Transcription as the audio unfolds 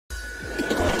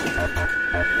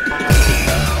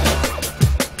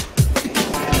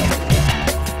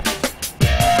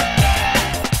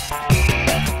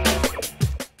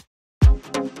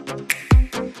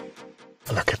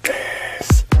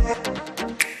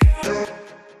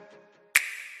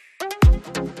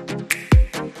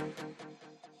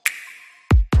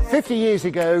50 years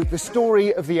ago, the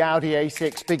story of the Audi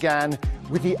A6 began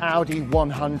with the Audi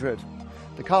 100.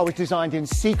 The car was designed in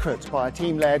secret by a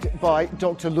team led by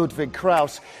Dr. Ludwig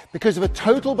Krauss because of a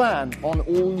total ban on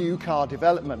all new car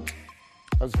development.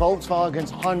 As Volkswagen's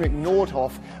Heinrich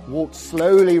Nordhoff walked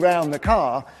slowly round the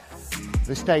car,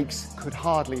 the stakes could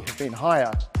hardly have been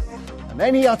higher. And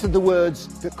then he uttered the words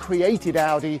that created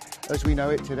Audi as we know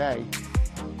it today.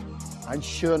 Ein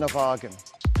schöner Wagen.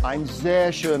 Ein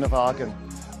sehr schöner Wagen.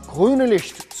 Grüne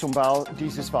Licht zum Bau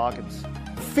dieses Wagens.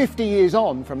 50 years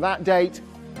on from that date,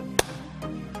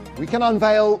 we can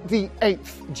unveil the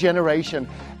 8th generation.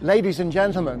 Ladies and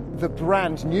gentlemen, the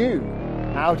brand new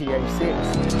Audi A6.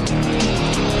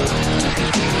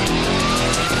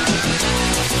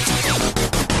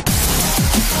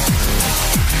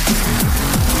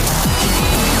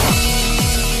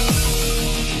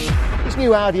 This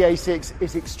new Audi A6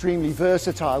 is extremely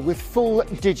versatile with full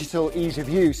digital ease of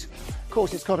use. Of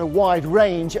course, it's got a wide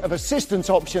range of assistance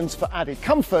options for added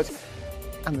comfort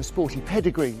and the sporty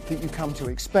pedigree that you come to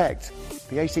expect.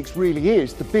 The A6 really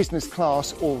is the business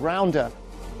class all-rounder.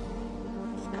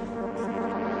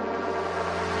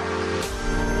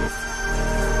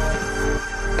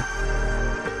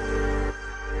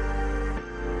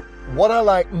 What I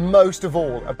like most of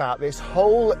all about this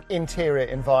whole interior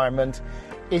environment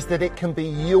is that it can be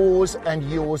yours and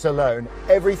yours alone.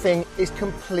 Everything is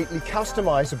completely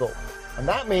customizable. And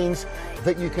that means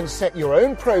that you can set your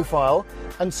own profile,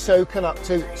 and so can up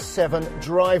to 7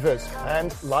 drivers.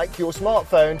 And like your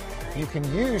smartphone, you can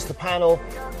use the panel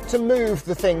to move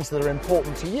the things that are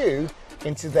important to you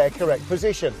into their correct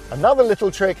position. Another little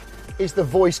trick is the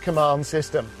voice command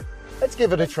system. Let's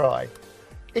give it a try.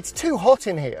 It's too hot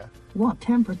in here. What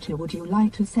temperature would you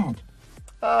like to set?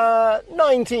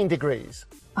 19 degrees.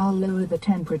 I'll lower the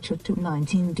temperature to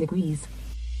 19 degrees.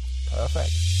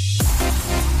 Perfect.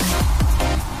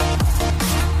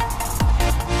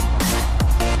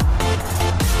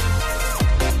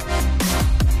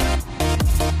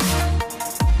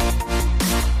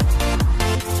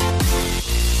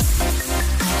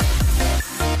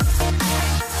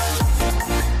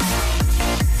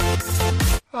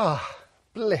 Ah,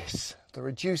 bliss. The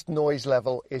reduced noise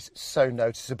level is so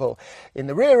noticeable. In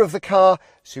the rear of the car,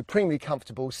 supremely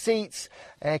comfortable seats,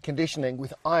 air conditioning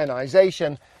with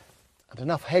ionisation, and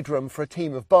enough headroom for a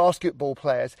team of basketball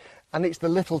players. And it's the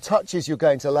little touches you're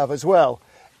going to love as well.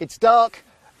 It's dark,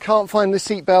 can't find the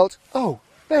seatbelt. Oh,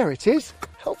 there it is,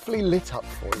 helpfully lit up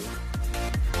for you.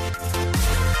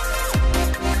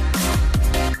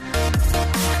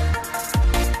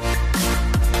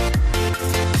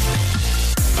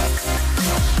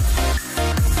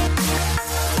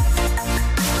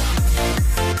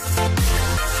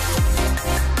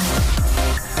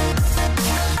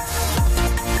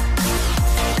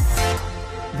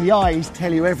 The eyes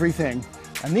tell you everything,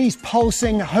 and these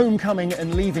pulsing homecoming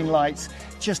and leaving lights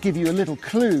just give you a little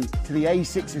clue to the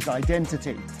A6's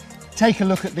identity. Take a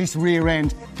look at this rear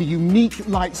end. The unique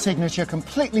light signature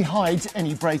completely hides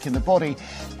any break in the body,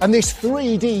 and this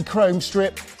 3D chrome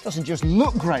strip doesn't just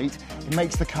look great, it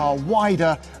makes the car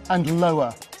wider and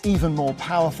lower, even more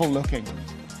powerful looking.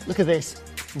 Look at this.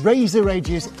 Razor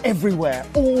edges everywhere.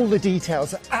 All the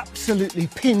details are absolutely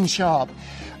pin sharp.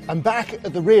 And back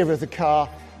at the rear of the car,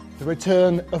 the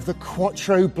return of the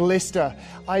Quattro blister.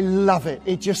 I love it.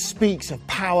 It just speaks of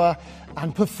power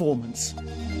and performance.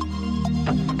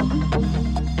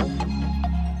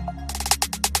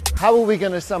 How are we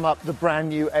going to sum up the brand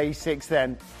new A6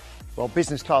 then? Well,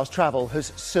 business class travel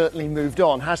has certainly moved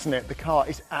on, hasn't it? The car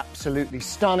is absolutely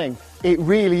stunning. It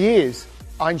really is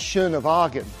ein schöner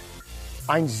Wagen.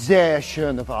 Ein sehr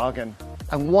schöner Wagen.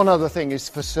 And one other thing is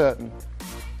for certain.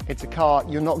 It's a car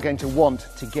you're not going to want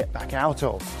to get back out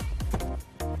of.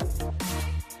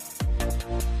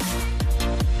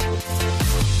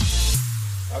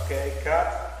 Okay,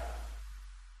 cut.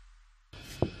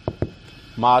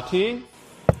 Martin?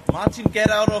 Martin, get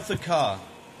out of the car.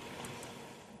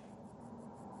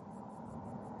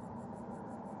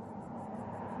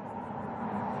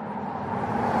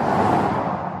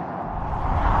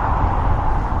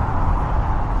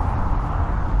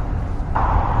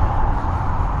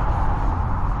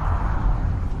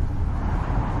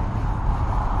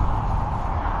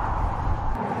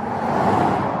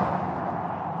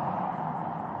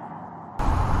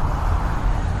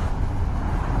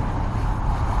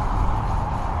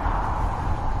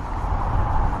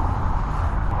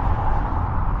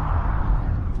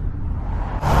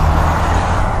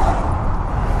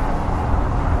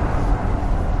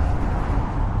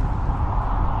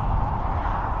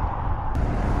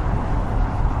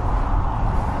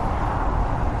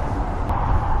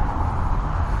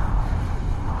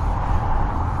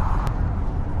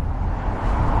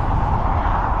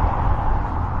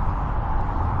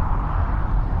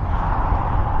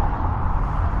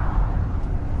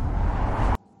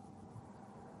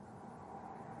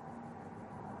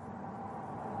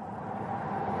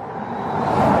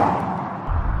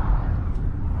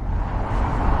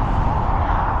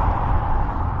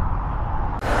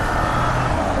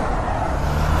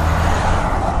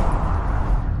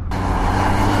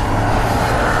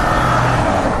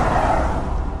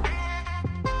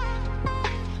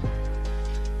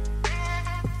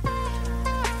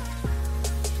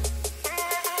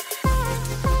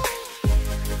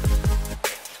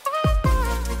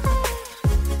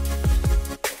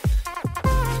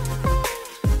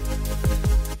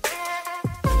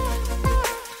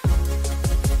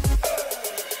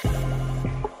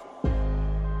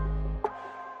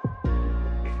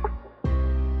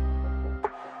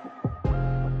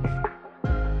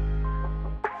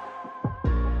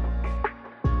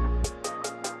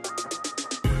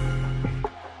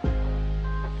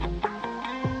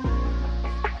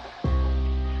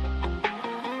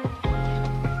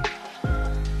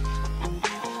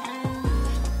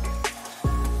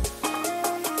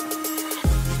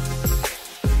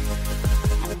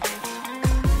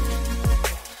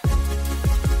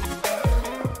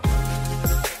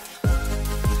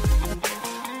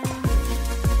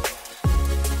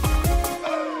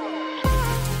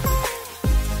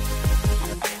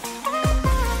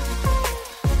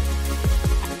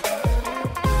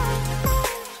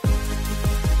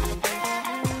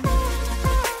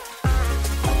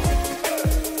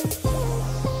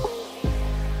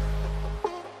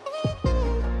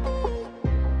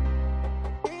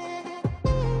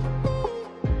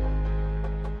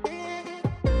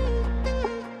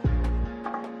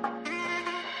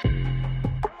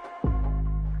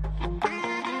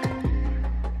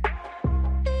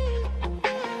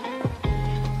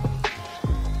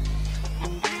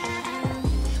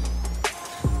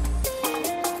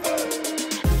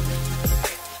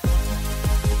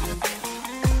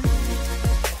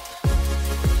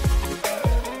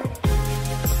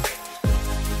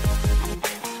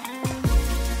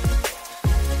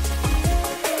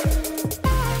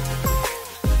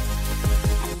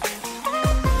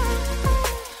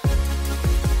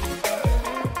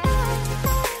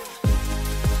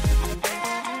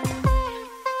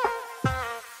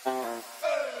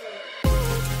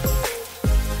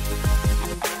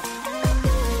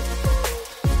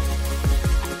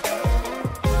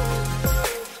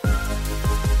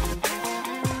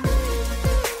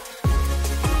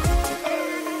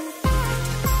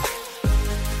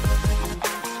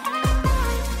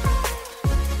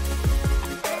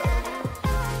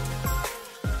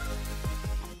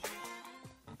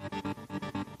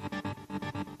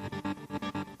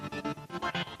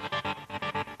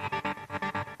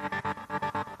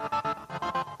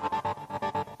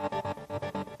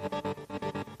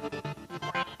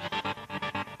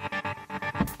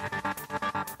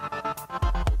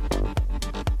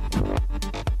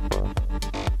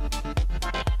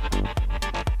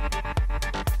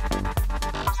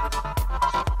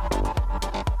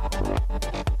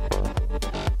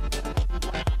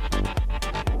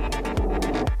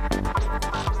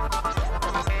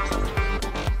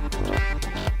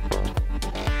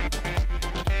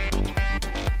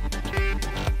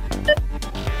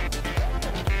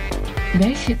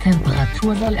 Welche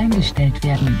Temperatur soll eingestellt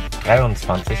werden?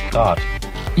 23 Grad.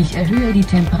 Ich erhöhe die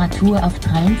Temperatur auf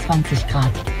 23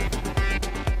 Grad.